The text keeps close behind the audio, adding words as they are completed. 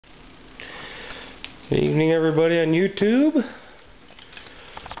Good evening, everybody on YouTube.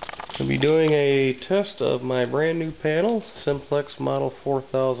 I'll be doing a test of my brand new panel, Simplex model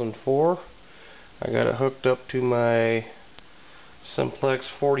 4004. I got it hooked up to my Simplex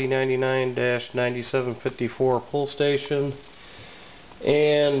 4099-9754 pull station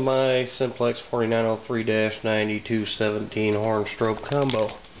and my Simplex 4903-9217 horn strobe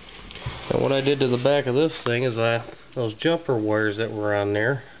combo. And what I did to the back of this thing is those jumper wires that were on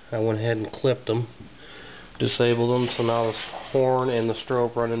there, I went ahead and clipped them, disabled them, so now this horn and the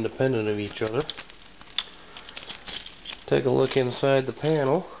strobe run independent of each other. Take a look inside the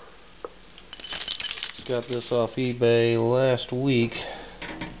panel. Got this off eBay last week.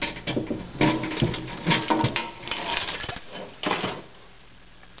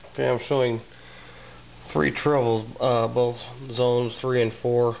 Okay, I'm showing three trebles, both zones 3 and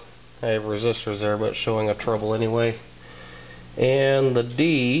 4. I have resistors there, but showing a treble anyway. And the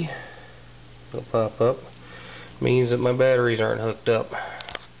D will pop up, means that my batteries aren't hooked up.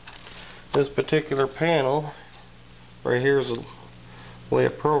 This particular panel right here is the way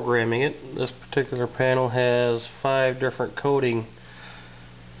of programming it. This particular panel has 5 different coding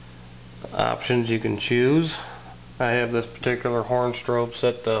options you can choose. I have this particular horn strobe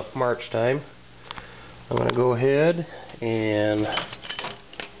set to March time. I'm going to go ahead and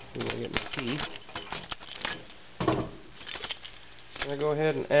get my key. I'm going to go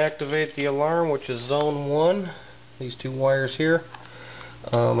ahead and activate the alarm, which is zone 1. These two wires here.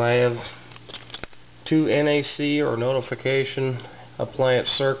 I have 2 NAC or notification appliance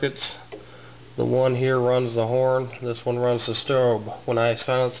circuits. The one here runs the horn, this one runs the strobe. When I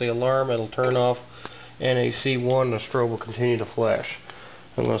silence the alarm, it'll turn off NAC 1, the strobe will continue to flash.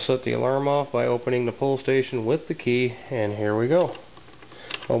 I'm going to set the alarm off by opening the pull station with the key, and here we go.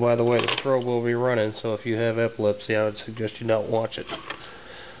 Oh, by the way, the strobe will be running, so if you have epilepsy, I would suggest you not watch it.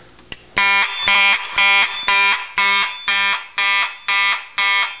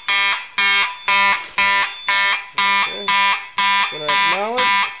 Going to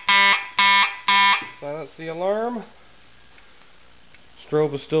acknowledge, silence the alarm.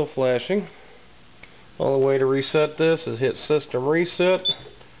 Strobe is still flashing. All the way to reset this is hit system reset.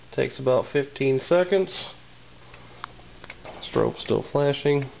 Takes about 15 seconds. Strobe still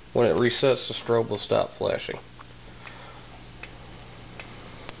flashing. When it resets, the strobe will stop flashing.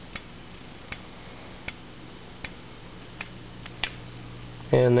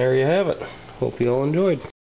 And there you have it. Hope you all enjoyed.